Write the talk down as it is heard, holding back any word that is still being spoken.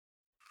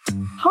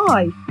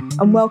Hi,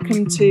 and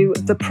welcome to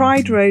the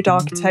Pride Road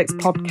Architects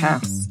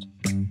podcast.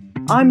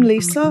 I'm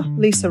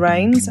Lisa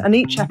Rains, and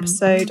each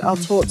episode I'll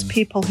talk to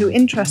people who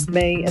interest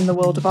me in the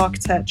world of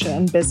architecture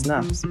and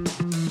business.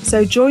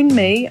 So join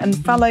me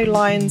and fellow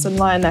lions and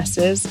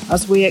lionesses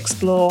as we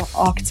explore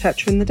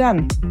architecture in the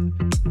den.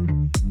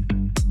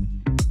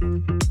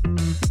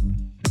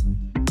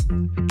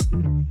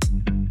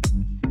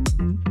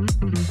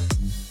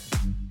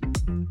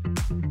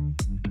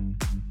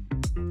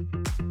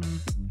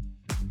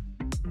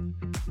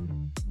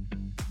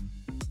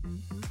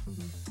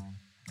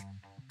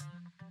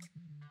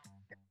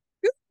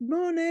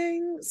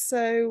 Morning.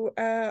 So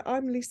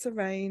I'm Lisa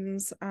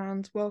Rains,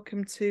 and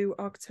welcome to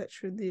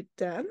Architecture in the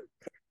Den.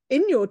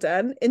 In your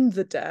den, in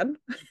the den.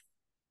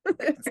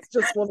 It's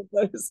just one of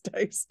those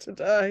days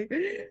today.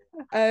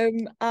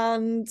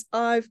 And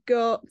I've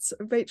got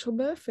Rachel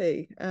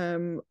Murphy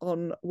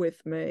on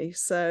with me.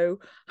 So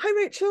hi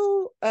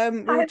Rachel.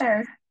 Hi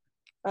there.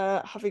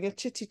 Having a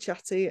chitty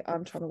chatty.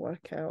 I'm trying to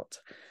work out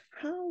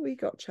how we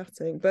got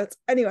chatting, but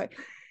anyway.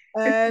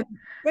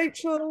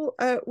 Rachel,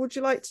 would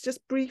you like to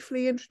just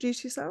briefly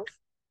introduce yourself?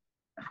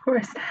 Of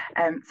course.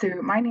 So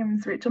my name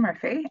is Rachel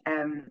Murphy.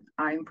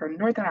 I'm from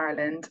Northern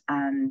Ireland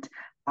and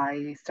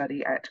I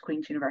study at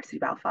Queen's University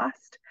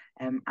Belfast.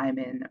 I'm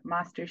in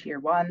Master's Year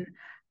 1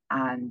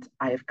 and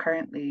I have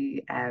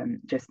currently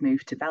just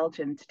moved to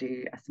Belgium to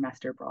do a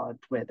semester abroad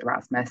with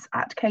Erasmus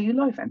at KU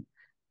Leuven.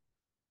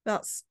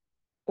 That's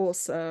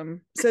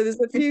awesome. So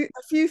there's a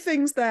few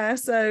things there.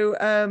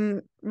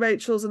 So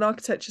Rachel's an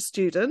architecture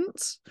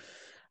student,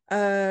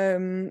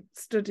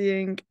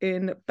 studying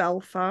in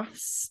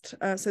Belfast.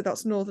 So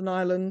that's Northern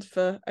Ireland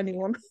for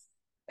anyone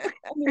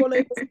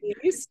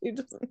overseas who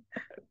doesn't know.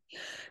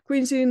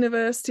 Queen's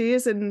University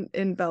is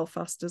in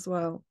Belfast as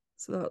well.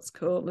 So that's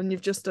cool. And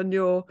you've just done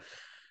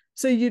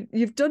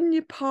you've done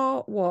your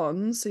part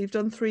 1, so you've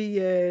done 3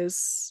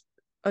 years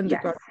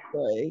undergraduate.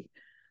 Yes.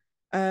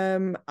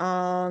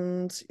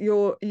 And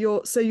you're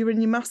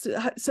in your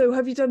master. So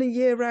have you done a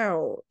year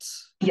out?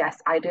 Yes,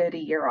 I did a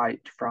year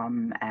out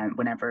from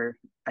whenever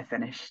I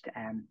finished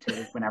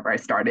to whenever I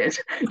started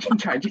to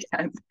try to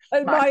get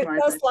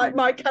That's like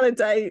my kind of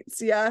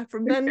dates, yeah,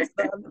 from then to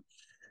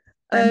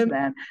then.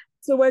 Then.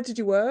 So where did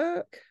you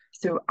work?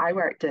 So I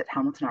worked at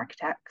Hamilton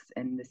Architects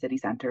in the city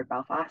centre of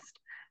Belfast,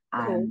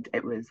 Cool. and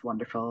it was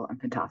wonderful and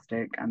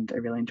fantastic, and I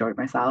really enjoyed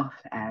myself.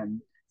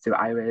 So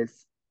I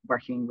was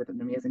working with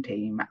an amazing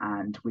team,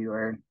 and we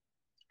were,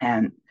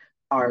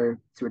 our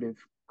sort of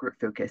group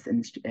focus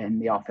in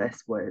the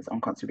office was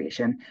on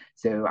conservation.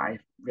 So I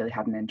really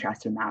had an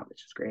interest in that,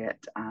 which was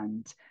great,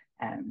 and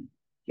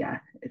yeah,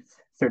 it's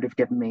sort of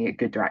given me a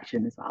good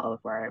direction as well of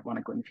where I want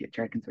to go in the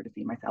future. I can sort of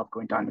see myself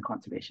going down the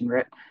conservation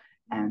route,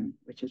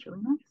 which is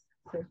really nice.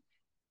 So.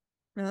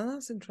 Oh,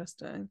 that's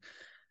interesting.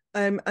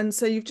 And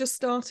so you've just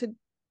started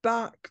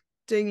back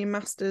doing your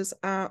masters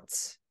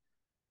at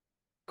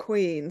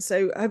Queen.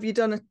 So have you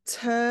done a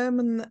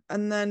term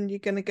and then you're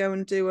going to go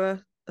and do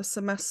a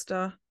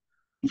semester?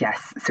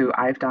 Yes, so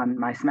I've done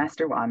my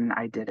semester 1,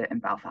 I did it in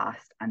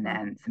Belfast, and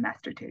then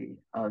semester 2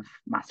 of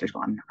Masters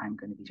 1, I'm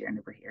going to be doing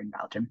over here in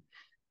Belgium.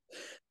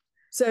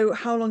 So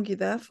how long are you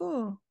there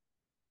for?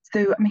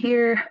 So I'm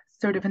here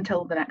sort of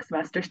until the next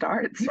semester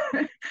starts,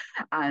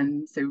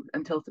 and so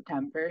until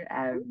September.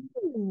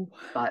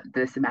 But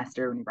the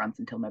semester only runs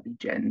until maybe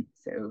June,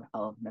 so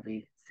I'll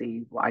maybe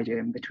see what I do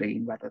in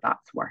between, whether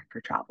that's work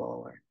or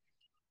travel or.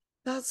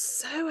 That's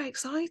so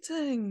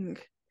exciting.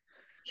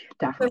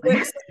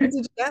 Definitely. So when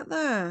did you get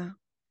there?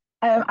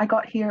 I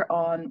got here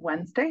on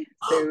Wednesday,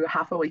 so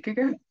half a week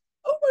ago.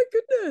 Oh my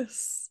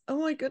goodness. Oh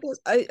my goodness.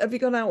 Have you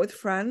gone out with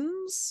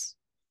friends?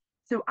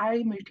 So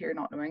I moved here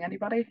not knowing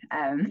anybody.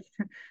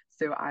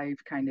 So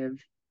I've kind of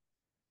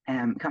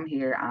come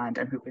here and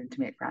I'm hoping to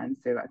make friends.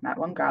 So I've met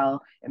one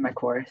girl in my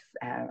course,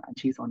 and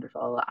she's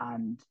wonderful,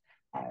 and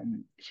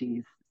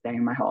she's staying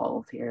in my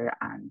halls here,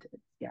 and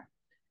yeah.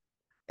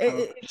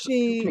 Is To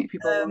she meet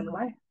people along the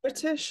way.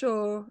 British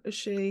or is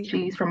she?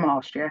 She's from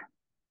Austria.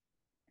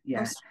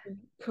 Yeah. Austria?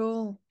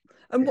 Cool.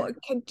 And So,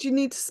 do you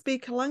need to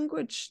speak a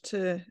language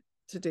to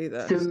do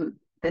this? so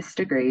this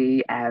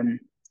degree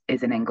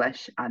is in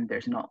English, and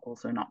there's not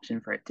also an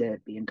option for it to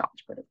be in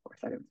Dutch, but of course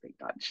I don't speak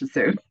Dutch.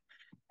 So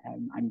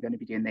I'm going to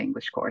be doing the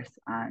English course,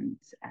 and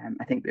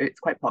I think it's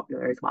quite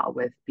popular as well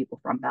with people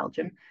from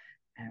Belgium.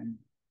 Um,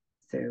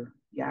 so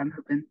yeah, I'm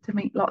hoping to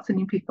meet lots of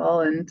new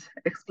people and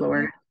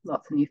explore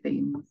lots of new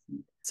themes.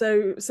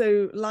 So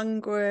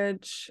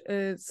language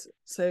is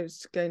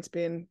it's going to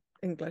be in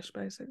English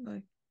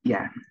basically.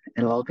 Yeah,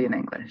 it'll all be in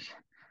English.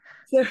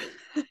 So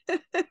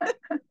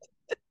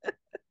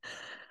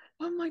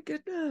oh my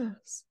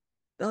goodness.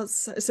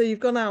 That's so you've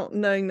gone out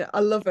knowing that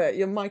I love it.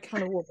 You're my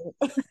kind of woman.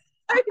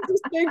 I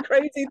just doing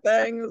crazy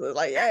things. It's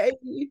like, yay,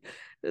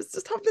 let's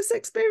just have this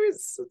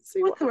experience and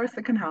see What's the worst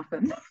that can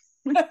happen?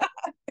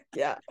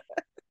 Yeah.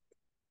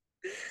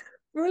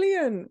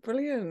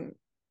 Brilliant.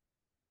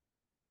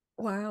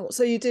 Wow.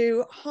 So you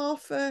do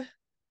half a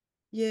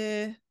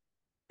year.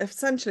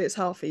 Essentially, it's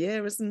half a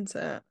year, isn't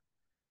it?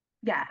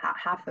 Yeah,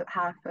 half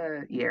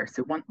a year.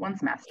 So one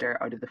semester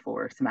out of the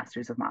 4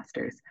 semesters of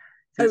masters.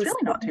 So Oh, it's so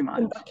really not you too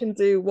come much. back and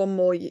do one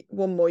more Yes,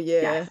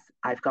 year.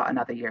 I've got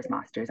another year's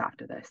masters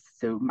after this.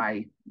 So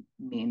my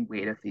main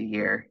weight of the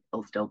year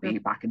will still Yeah, be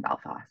back in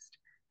Belfast.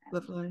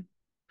 lovely.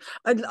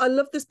 I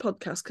love this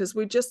podcast because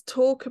we just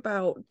talk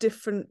about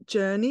different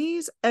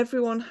journeys.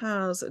 Everyone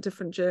has a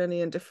different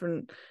journey and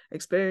different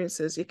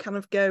experiences. You kind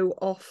of go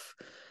off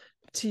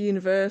to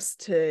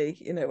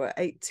university, at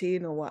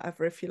 18 or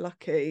whatever, if you're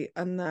lucky,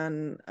 and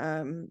then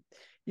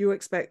you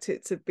expect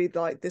it to be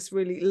like this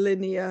really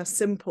linear,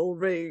 simple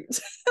route.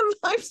 And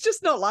life's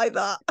just not like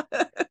that.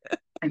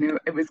 I know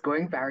it was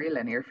going very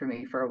linear for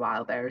me for a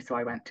while there. So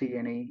I went to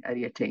uni at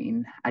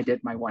 18. I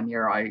did my 1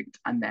 year out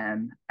and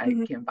then I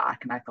Mhm. came back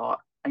and I thought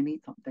I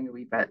need something a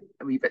wee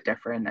bit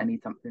different. I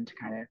need something to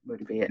kind of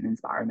motivate and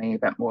inspire me a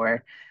bit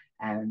more.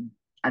 Um,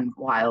 and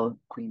while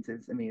Queen's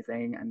is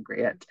amazing and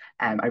great,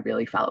 I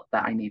really felt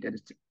that I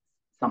needed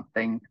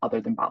something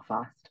other than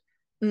Belfast.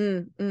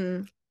 Mm,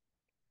 mm.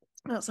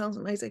 That sounds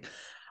amazing.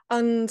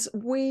 And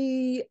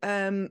we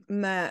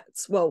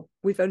met, well,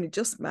 we've only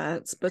just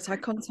met, but I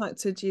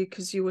contacted you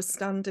because you were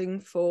standing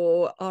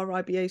for our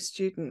IBA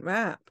student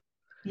rep.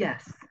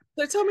 Yes.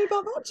 So tell me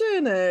about that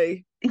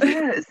journey.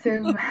 Yeah,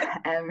 so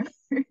um,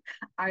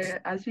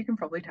 as you can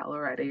probably tell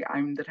already,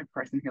 I'm the type of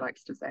person who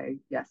likes to say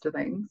yes to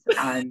things,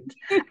 and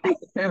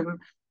um,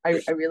 I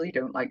really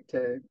don't like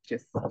to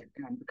just kind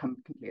of become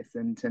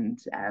complacent and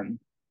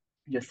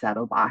just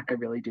settle back. I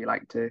really do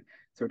like to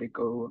sort of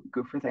go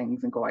for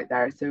things and go out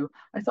there. So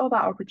I saw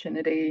that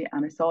opportunity,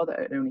 and I saw that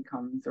it only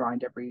comes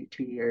around every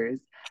 2 years,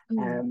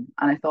 Mm, and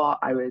I thought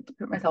I would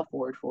put myself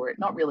forward for it,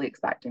 not really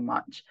expecting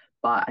much,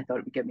 but I thought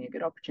it would give me a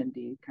good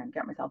opportunity to kind of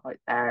get myself out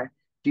there,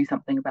 do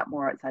something a bit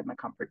more outside my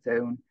comfort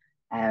zone.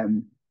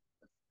 Um,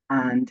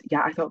 and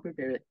yeah, I thought it would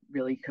be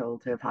really cool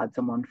to have had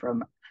someone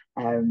from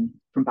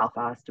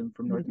Belfast and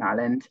from mm, Northern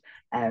Ireland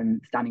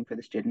standing for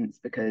the students,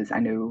 because I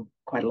know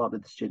quite a lot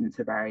of the students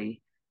are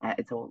very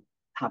it's all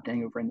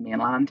happening over in the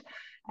mainland.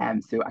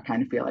 So I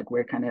kind of feel like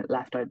we're kind of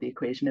left out of the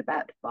equation a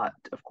bit. But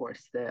of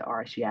course the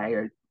RSEA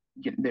are,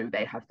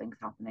 they have things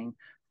happening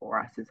for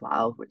us as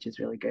well, which is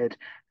really good.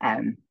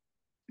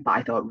 But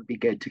I thought it would be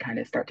good to kind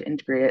of start to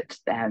integrate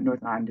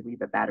Northern Ireland a wee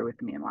bit better with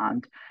the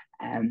mainland,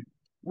 um,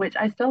 which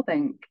I still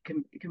think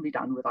can be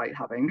done without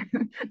having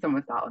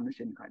someone sat on the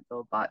student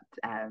council. But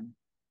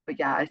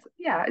yeah,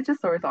 I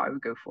just sort of thought I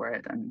would go for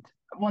it. And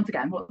once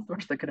again, what's the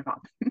worst that could have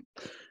happened?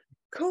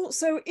 cool.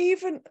 Sorry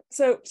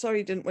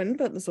you didn't win,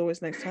 but there's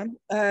always next time.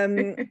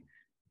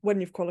 When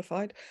you've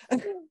qualified.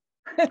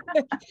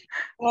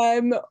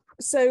 um,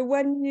 so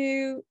when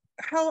you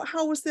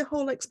how was the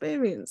whole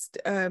experience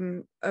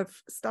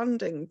of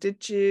standing?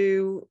 Did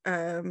you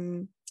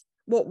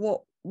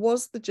what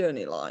was the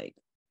journey like?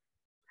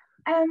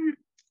 um,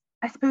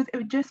 I suppose it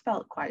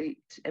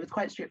was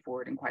quite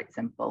straightforward and quite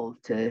simple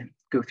to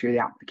go through the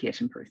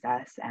application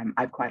process.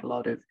 I've quite a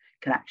lot of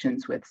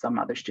connections with some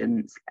other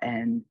students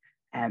in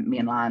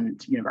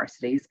mainland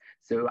universities.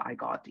 So I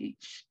got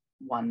each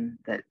one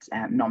that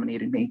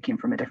nominated me came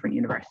from a different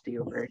university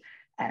over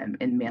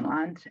in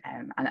mainland.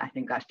 And I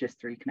think that's just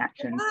three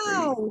connections through,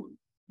 Wow. How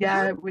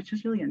yeah, which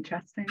is really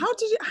interesting. how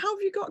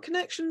have you got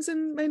connections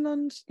in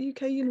mainland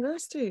UK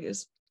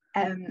universities?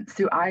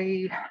 So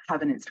I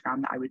have an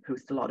Instagram that I would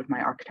post a lot of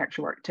my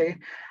architecture work to,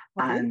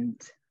 Have you?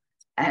 and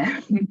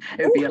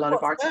it would be Oh, a lot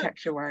of what's that?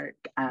 architecture work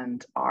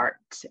and art.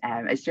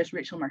 It's just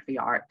Rachel Murphy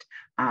art,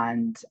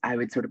 and I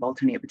would sort of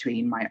alternate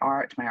between my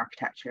art, my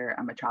architecture,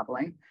 and my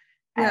traveling.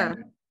 Yeah.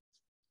 Um,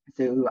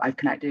 so I've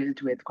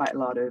connected with quite a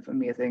lot of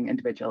amazing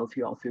individuals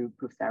who also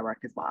post their work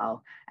as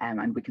well,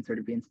 and we can sort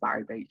of be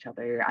inspired by each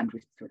other, and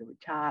we sort of would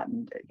chat,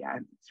 and yeah,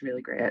 it's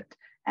really great.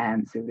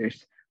 So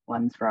there's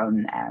ones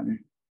from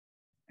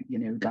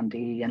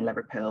Dundee and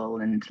Liverpool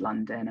and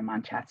London and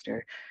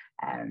Manchester.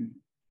 Um,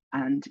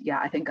 and yeah,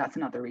 I think that's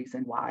another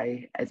reason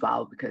why as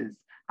well, because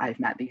I've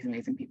met these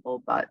amazing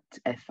people. But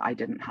if I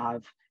didn't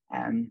have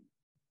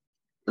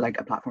like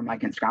a platform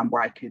like Instagram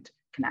where I could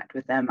connect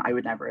with them, I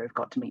would never have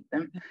got to meet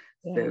them.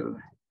 Yeah. So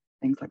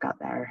things like that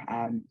there.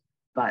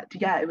 But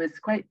yeah, it was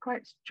quite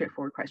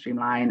straightforward, quite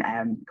streamlined.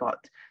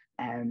 Got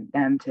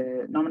them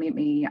to nominate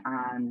me,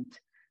 and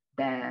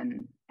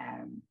then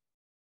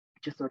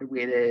just sort of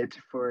waited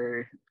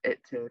for it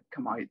to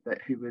come out that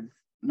who was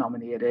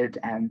nominated.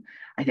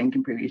 I think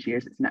in previous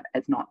years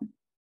it's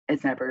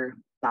never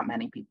that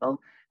many people.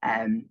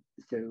 Um,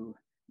 so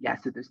yeah,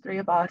 so there's three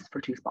of us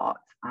for two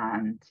spots,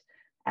 and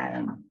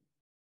um,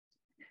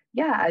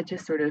 yeah, I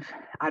just sort of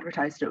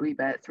advertised it a wee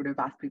bit, sort of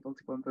asked people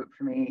to go and vote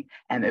for me.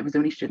 And it was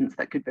only students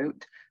that could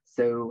vote.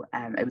 So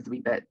it was a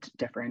wee bit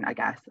different, I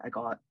guess. I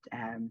got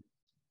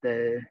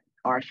the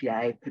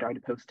RCA put out a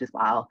post as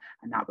well,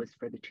 and that was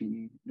for the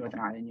two Northern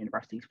Ireland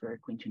universities, for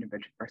Queen's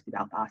University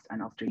Belfast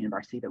and Ulster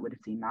University, that would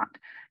have seen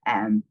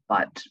that.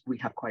 But we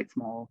have quite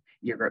small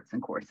year groups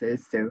and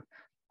courses. So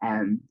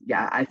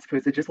yeah, I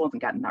suppose it just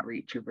wasn't getting that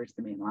reach over to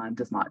the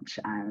mainland as much.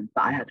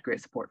 But I had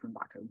great support from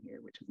back home here,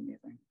 which was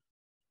amazing.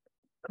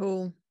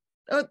 Cool.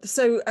 Oh,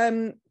 so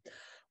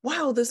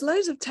wow, there's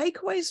loads of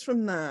takeaways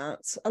from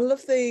that. I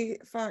love the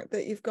fact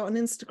that you've got an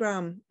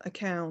Instagram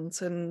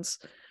account, and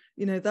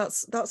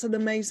that's an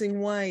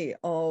amazing way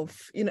of,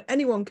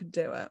 anyone can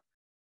do it.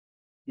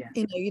 Yeah.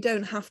 You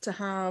don't have to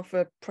have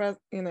you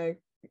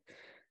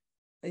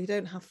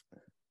don't have,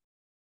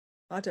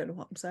 I don't know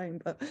what I'm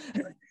saying, but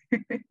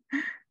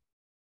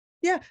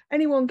yeah,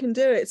 anyone can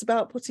do it. It's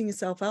about putting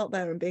yourself out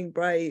there and being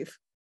brave,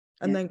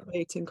 and then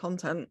creating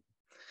content.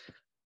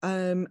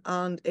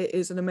 And it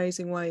is an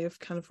amazing way of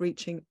kind of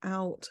reaching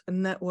out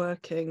and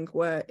networking,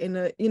 where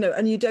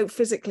and you don't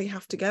physically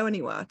have to go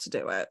anywhere to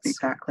do it.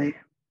 Exactly.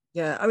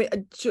 Yeah, I mean,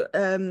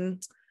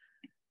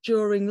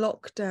 during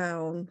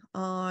lockdown,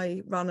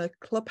 I ran a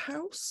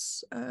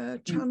Clubhouse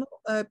channel,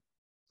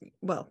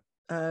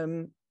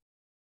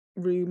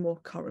 room, or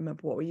can't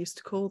remember what we used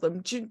to call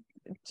them.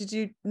 Did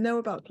you know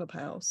about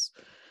Clubhouse?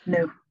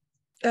 No.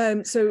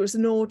 So it was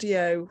an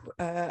audio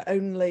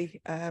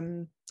only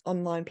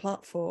online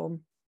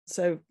platform.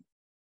 So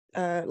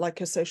like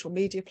a social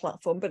media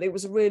platform, but it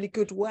was a really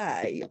good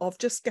way of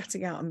just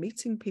getting out and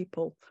meeting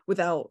people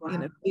without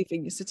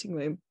leaving your sitting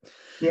room.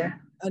 Yeah.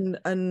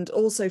 And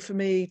also for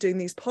me, doing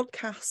these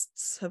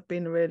podcasts have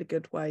been a really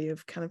good way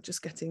of kind of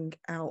just getting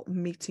out and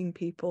meeting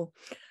people.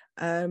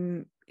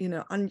 And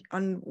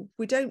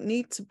we don't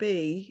need to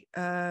be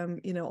on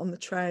the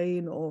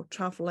train or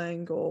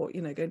traveling or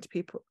going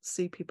to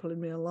see people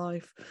in real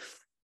life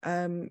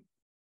to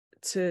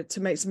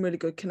make some really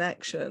good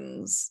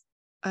connections,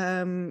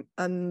 and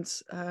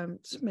to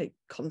make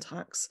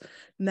contacts,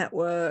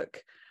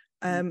 network,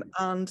 and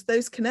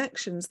those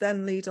connections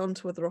then lead on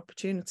to other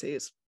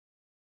opportunities.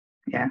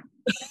 Yeah,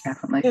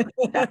 definitely.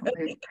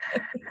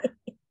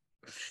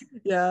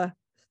 Yeah,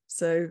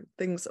 so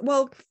things,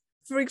 well,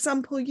 for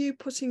example, you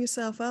putting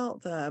yourself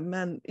out there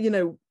meant,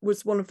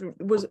 was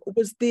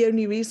the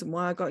only reason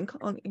why I got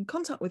in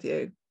contact with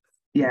you.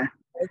 Yeah.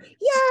 Yay,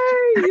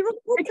 you're on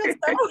the podcast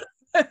now.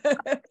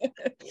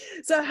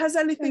 So has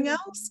anything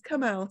else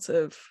come out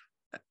of,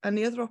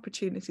 any other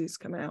opportunities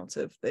come out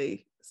of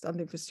the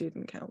Standing for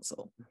Student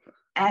Council?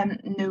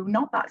 No,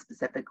 not that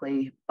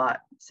specifically, but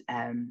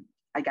I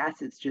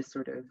guess it's just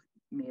sort of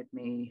made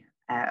me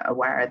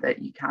aware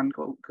that you can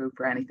go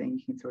for anything.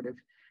 You can sort of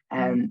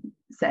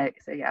say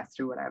yes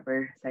to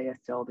whatever, say yes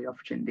to all the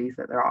opportunities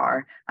that there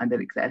are and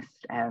that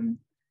exist.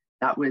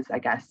 That was, I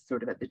guess,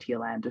 sort of at the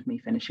tail end of me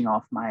finishing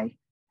off my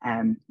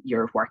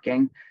year of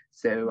working.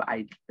 So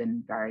I'd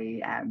been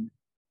very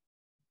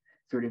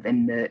sort of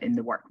in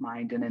the work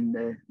mind and in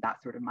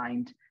that sort of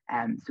mind.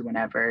 So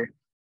whenever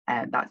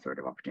that sort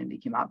of opportunity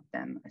came up,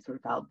 then I sort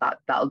of felt that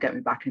that'll get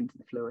me back into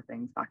the flow of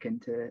things, back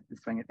into the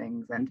swing of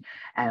things. And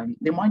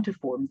the amount of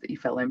forms that you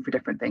fill in for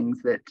different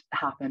things that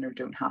happen or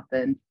don't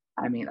happen,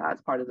 I mean,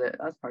 that's part of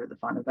the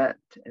fun of it,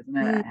 isn't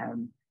it?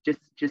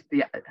 Just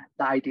the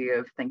idea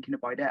of thinking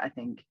about it, I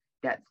think,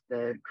 gets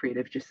the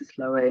creative juices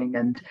flowing,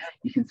 and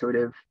you can sort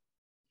of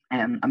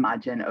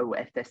imagine, oh,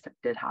 if this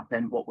did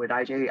happen, what would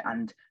I do?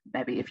 And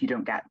maybe if you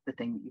don't get the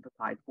thing that you've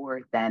applied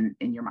for, then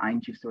in your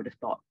mind you've sort of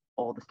thought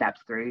all the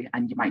steps through,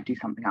 and you might do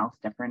something else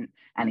different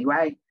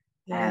anyway.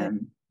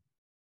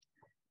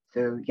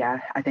 So yeah,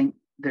 I think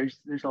there's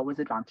always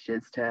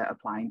advantages to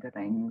applying to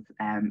things,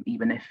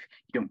 even if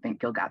you don't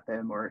think you'll get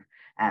them, or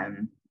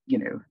there's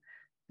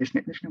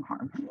no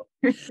harm.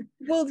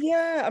 Well,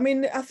 yeah, I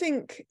mean, I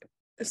think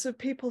so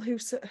people who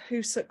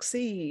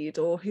succeed,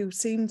 or who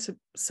seem to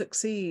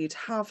succeed,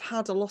 have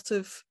had a lot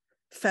of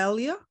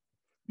failure.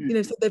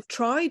 So they've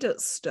tried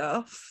at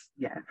stuff,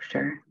 yeah, for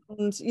sure,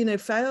 and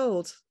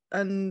failed,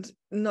 and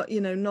not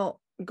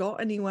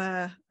got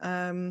anywhere,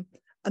 and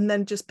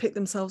then just pick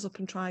themselves up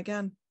and try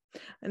again.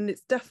 And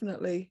it's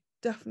definitely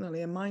a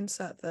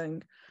mindset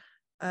thing.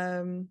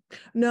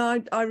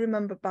 No, I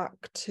remember back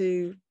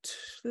to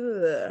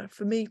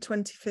for me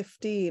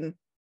 2015.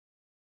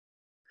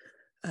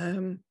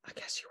 I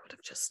guess you would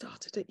have just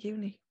started at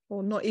uni,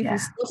 or not even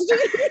started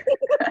at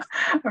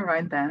uni.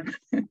 Around then.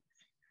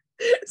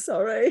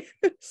 Sorry.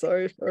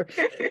 So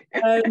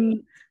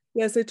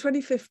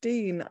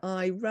 2015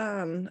 I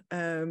ran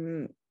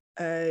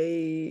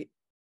a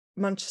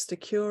Manchester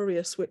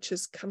Curious, which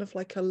is kind of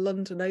like a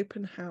London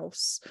open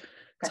house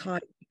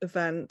type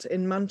event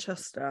in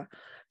Manchester,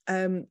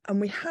 and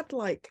we had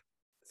like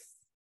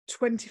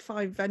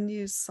 25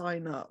 venues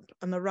sign up,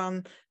 and I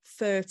ran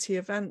 30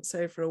 events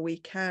over a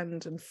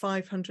weekend and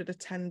 500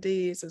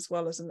 attendees, as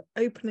well as an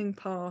opening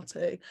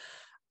party,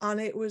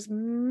 and it was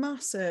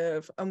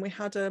massive, and we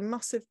had a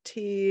massive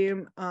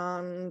team,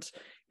 and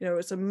it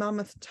was a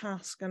mammoth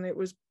task, and it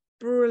was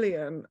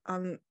brilliant,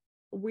 and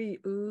we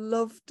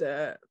loved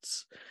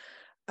it.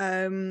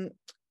 And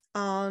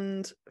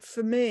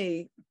for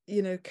me,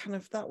 kind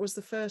of that was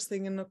the first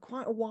thing in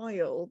quite a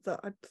while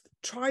that I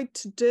tried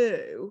to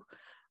do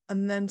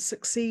and then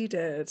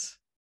succeeded.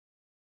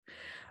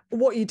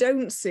 What you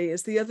don't see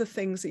is the other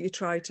things that you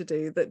try to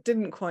do that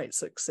didn't quite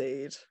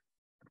succeed.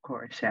 Of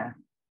course, yeah.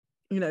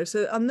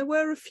 So, and there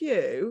were a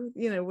few,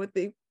 with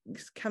the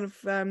kind of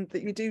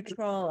that you do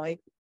try.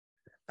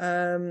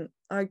 I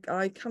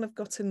kind of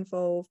got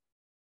involved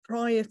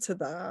prior to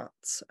that.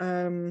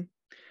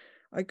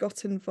 I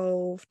got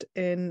involved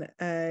in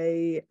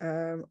a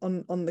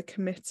on the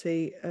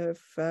committee of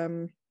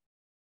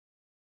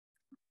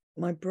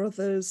my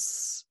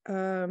brother's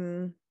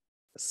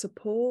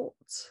support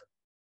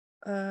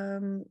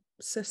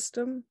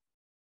system.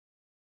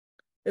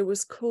 It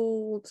was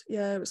called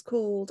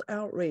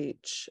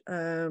Outreach,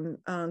 and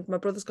my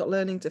brother's got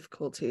learning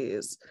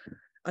difficulties,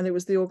 and it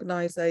was the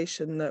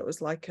organisation that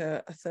was like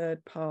a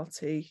third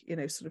party,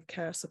 sort of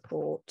care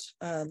support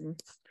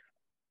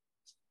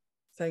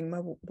thing.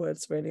 My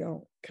words really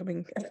aren't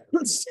coming out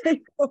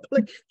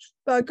properly,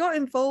 but I got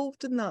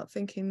involved in that,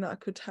 thinking that I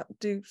could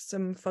do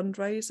some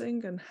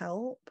fundraising and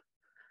help,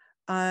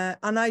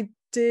 and I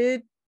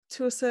did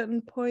to a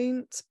certain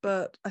point,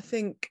 but I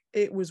think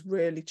it was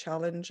really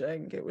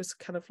challenging. It was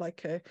kind of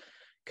like a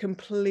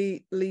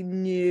completely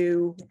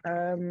new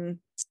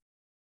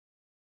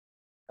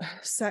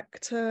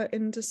sector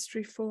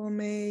industry for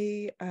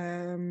me,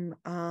 and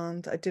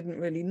I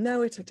didn't really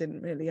know it. I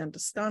didn't really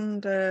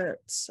understand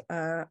it.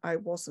 I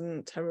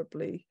wasn't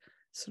terribly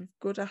sort of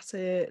good at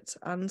it,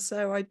 and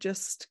so I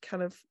just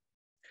kind of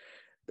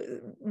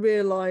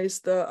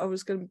realized that I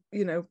was going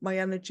to, my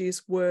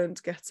energies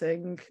weren't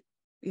getting,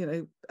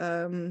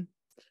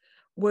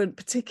 weren't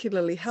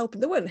particularly helping.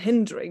 They weren't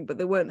hindering, but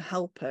they weren't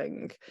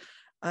helping,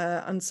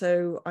 and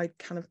so I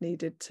kind of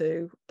needed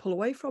to pull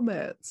away from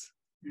it.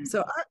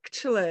 So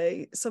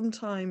actually,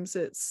 sometimes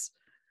it's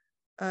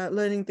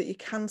learning that you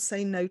can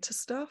say no to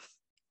stuff.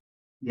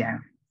 Yeah,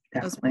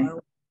 definitely.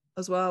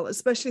 As well,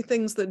 especially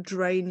things that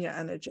drain your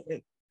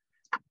energy.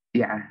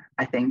 Yeah,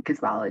 I think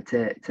as well, it's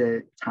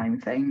a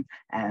time thing.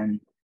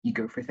 You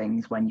go for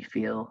things when you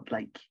feel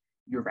like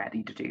you're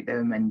ready to do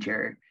them and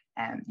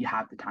you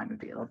have the time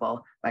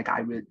available. Like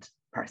I would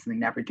personally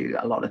never do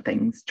a lot of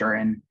things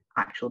during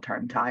actual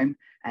term time.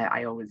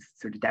 I always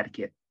sort of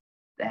dedicate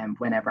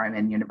whenever I'm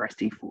in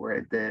university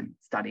for the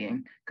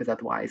studying, because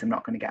otherwise I'm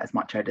not going to get as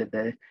much out of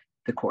the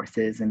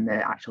courses and the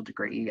actual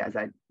degree as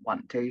I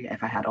want to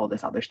if I had all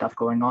this other stuff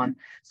going on.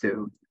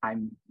 So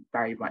I'm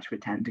very much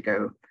would tend to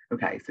go,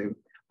 okay, so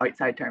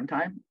outside term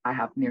time, I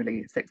have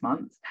nearly 6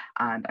 months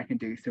and I can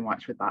do so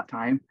much with that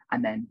time.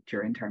 And then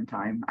during term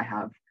time, I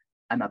have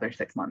another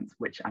 6 months,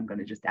 which I'm going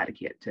to just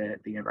dedicate to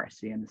the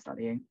university and the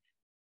studying.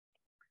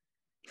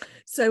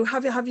 So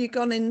have you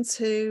gone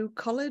into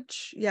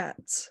college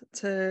yet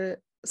to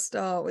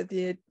start with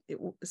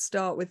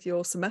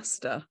your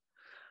semester?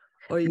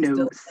 Or are you No,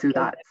 still so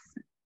that's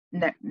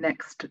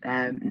next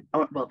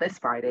this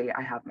Friday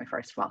I have my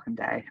first welcome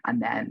day,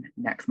 and then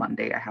next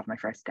Monday I have my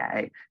first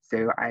day.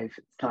 So I've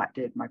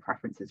selected my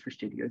preferences for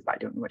studios, but I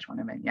don't know which one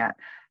I'm in yet.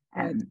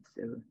 Right.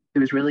 So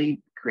there was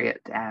really great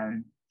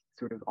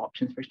sort of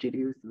options for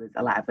studios. There was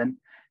 11,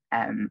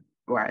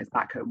 whereas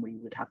back home we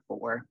would have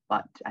 4,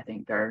 but I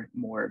think they're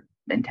more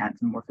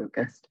intense and more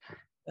focused.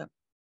 Yeah.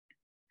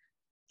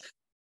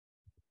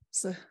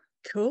 So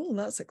cool,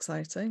 that's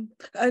exciting.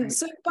 And right.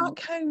 So back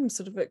home,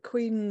 sort of at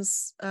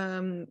Queen's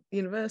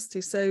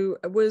University, so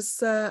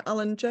was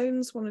Alan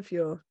Jones one of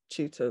your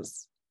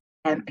tutors?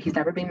 He's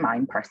never been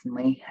mine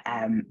personally,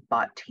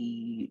 but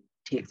he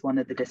takes one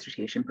of the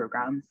dissertation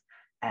programs,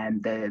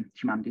 the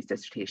humanities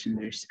dissertation.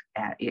 There's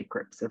 8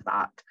 groups of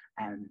that.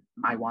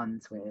 My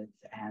one's with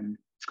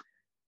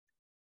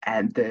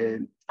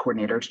the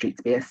coordinator of Street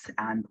Space,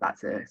 and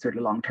that's a sort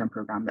of long-term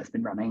program that's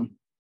been running.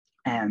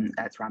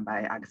 It's run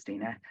by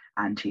Agustina,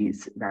 and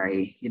she's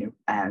very,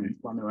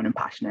 well known and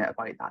passionate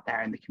about that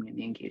there in the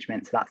community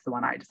engagement. So that's the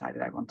one I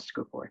decided I wanted to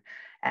go for.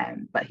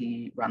 But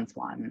he runs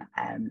one,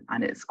 and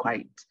it's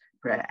quite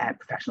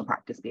professional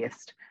practice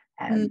based,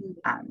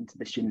 and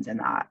the students in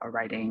that are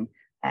writing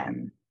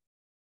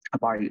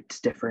about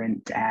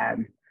different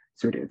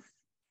sort of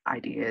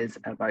ideas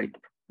about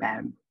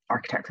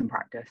architects in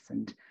practice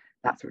and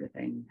that sort of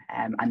thing.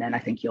 And then I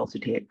think he also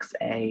takes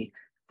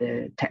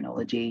the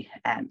technology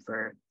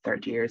for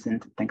third years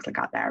and things like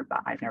that there, but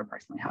I've never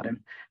personally had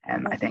him.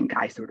 I think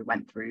I sort of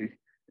went through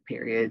the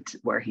period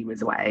where he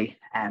was away.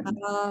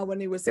 When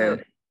he was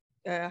at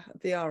the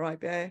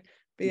RIBA.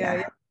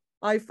 Yeah.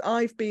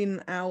 I've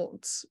been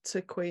out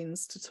to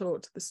Queen's to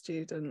talk to the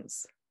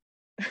students.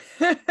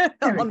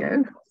 There we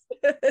go.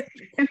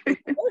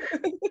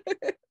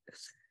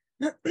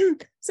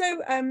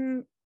 So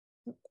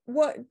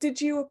what did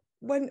you,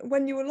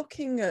 when you were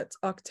looking at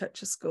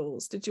architecture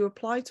schools, did you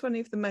apply to any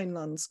of the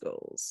mainland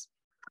schools?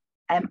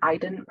 I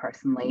didn't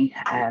personally.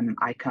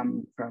 I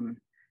come from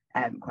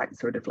quite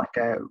sort of like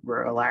a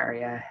rural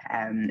area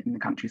in the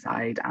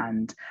countryside,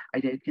 and I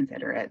did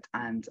consider it,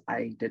 and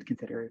I did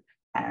consider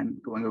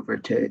going over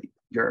to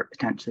Europe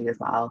potentially as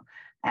well.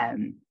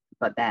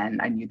 But then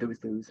I knew there was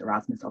those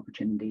Erasmus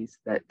opportunities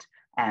that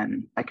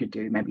I could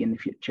do maybe in the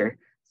future.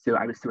 So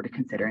I was sort of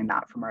considering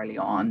that from early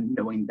on,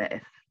 knowing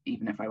that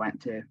even if I went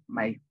to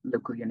my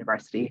local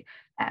university,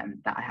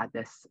 that I had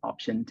this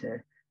option to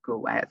go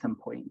away at some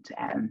point.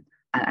 And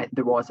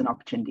there was an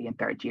opportunity in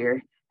third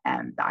year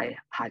that I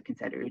had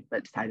considered,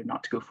 but decided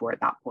not to go for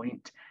at that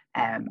point.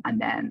 And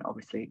then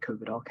obviously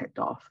COVID all kicked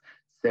off.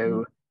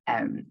 So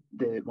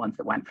the ones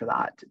that went for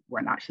that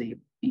weren't actually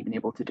even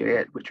able to do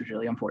it, which was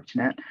really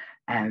unfortunate.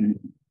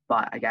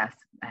 But I guess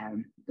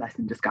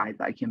blessing in disguise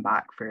that I came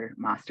back for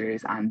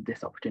masters and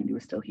this opportunity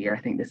was still here.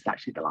 I think this is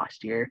actually the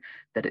last year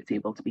that it's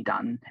able to be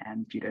done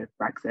due to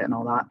Brexit and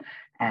all that.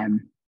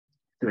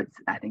 So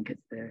I think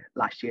it's the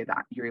last year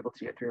that you're able to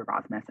do it through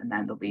Erasmus, and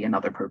then there'll be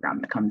another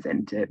program that comes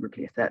in to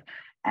replace it.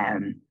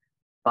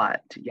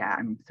 But yeah,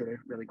 I'm sort of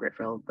really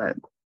grateful that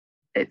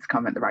it's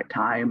come at the right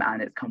time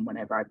and it's come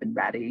whenever I've been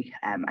ready.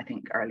 I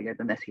think earlier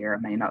than this year I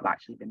may not have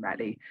actually been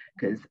ready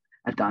because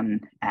I've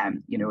done a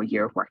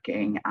year of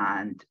working,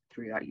 and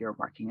through that year of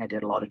working I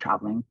did a lot of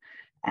traveling.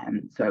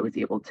 So I was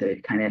able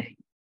to kind of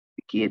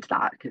gauge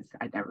that because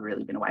I'd never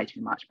really been away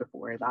too much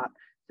before that.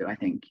 So I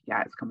think,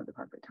 yeah, it's come at the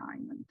perfect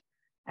time,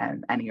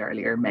 and any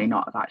earlier may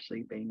not have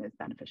actually been as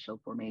beneficial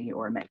for me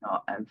or may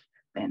not have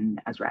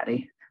been as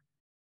ready.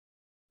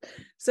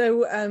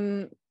 So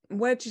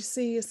where do you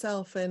see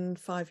yourself in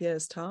 5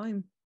 years'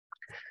 time?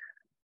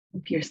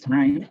 5 years'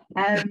 time.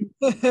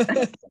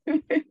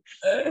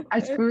 I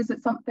suppose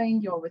it's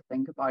something you always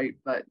think about,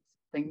 but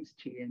things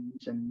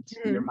change and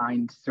your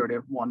mind sort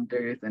of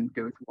wanders and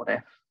goes, what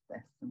if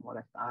this and what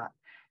if that?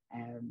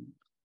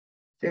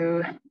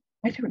 So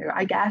I don't know.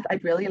 I guess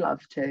I'd really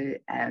love to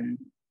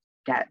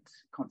get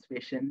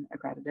conservation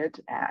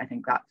accredited. I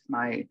think that's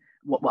my,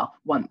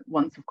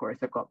 once of course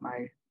I've got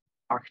my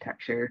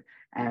architecture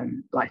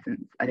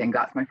license, I think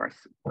that's my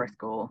first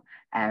goal,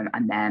 and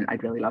then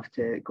I'd really love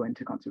to go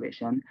into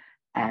conservation,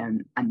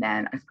 and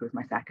then I suppose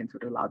my second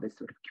sort of love is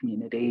sort of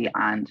community,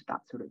 and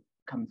that sort of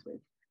comes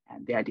with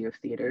the idea of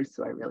theatres.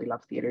 So I really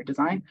love theatre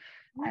design,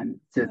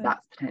 so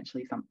that's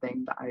potentially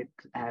something that I'd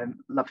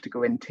love to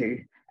go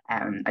into.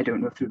 I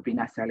don't know if there would be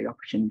necessarily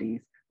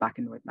opportunities back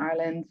in Northern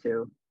Ireland,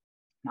 so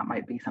that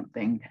might be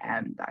something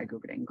that I go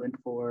over to England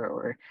for,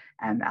 or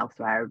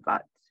elsewhere,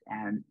 but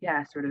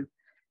yeah, sort of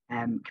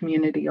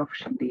community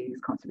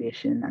opportunities,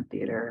 conservation and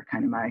theatre are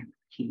kind of my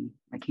key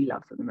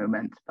loves at the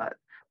moment. But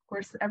of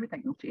course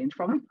everything will change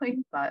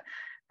probably, but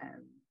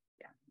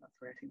yeah, that's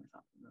where I see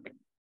myself at the moment.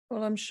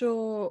 Well, I'm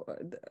sure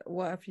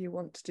whatever you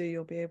want to do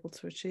you'll be able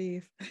to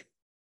achieve.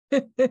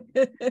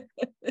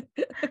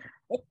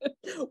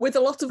 With a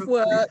lot of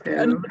work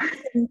and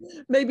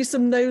maybe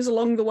some no's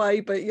along the way,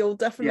 but you'll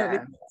definitely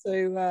get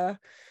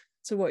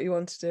to what you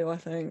want to do, I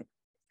think.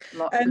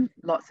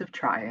 Lots of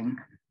trying.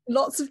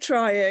 Lots of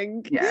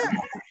trying. Yeah.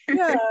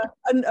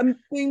 And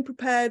being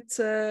prepared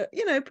to,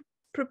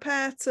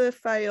 prepare to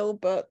fail,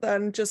 but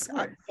then just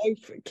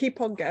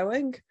keep on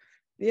going.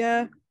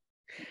 Yeah.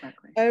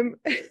 Exactly.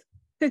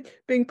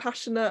 Being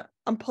passionate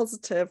and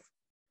positive.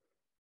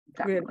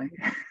 Definitely.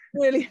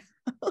 Really.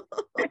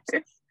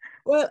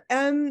 Well,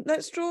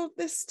 let's draw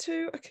this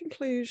to a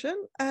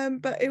conclusion.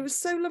 But it was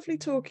so lovely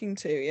talking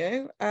to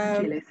you.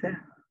 Thank you, Lisa.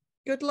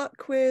 Good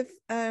luck with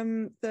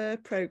the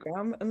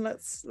programme, and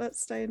let's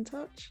stay in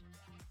touch.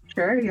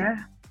 Sure,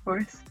 yeah, of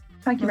course.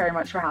 Thank you very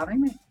much for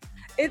having me.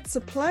 It's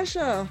a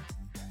pleasure.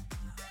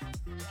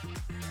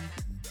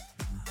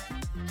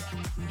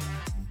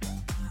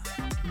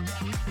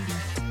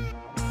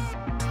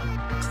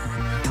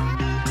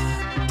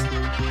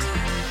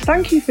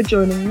 Thank you for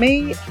joining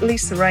me,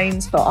 Lisa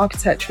Rains, for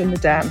Architecture in the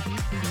Den.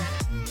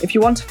 If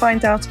you want to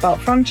find out about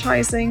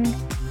franchising,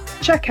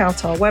 check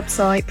out our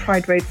website,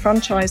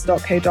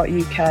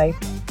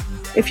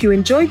 prideroadfranchise.co.uk. If you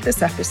enjoyed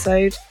this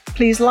episode,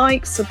 please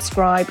like,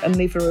 subscribe and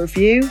leave a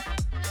review.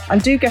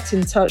 And do get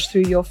in touch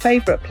through your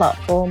favourite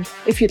platform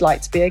if you'd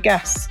like to be a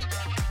guest.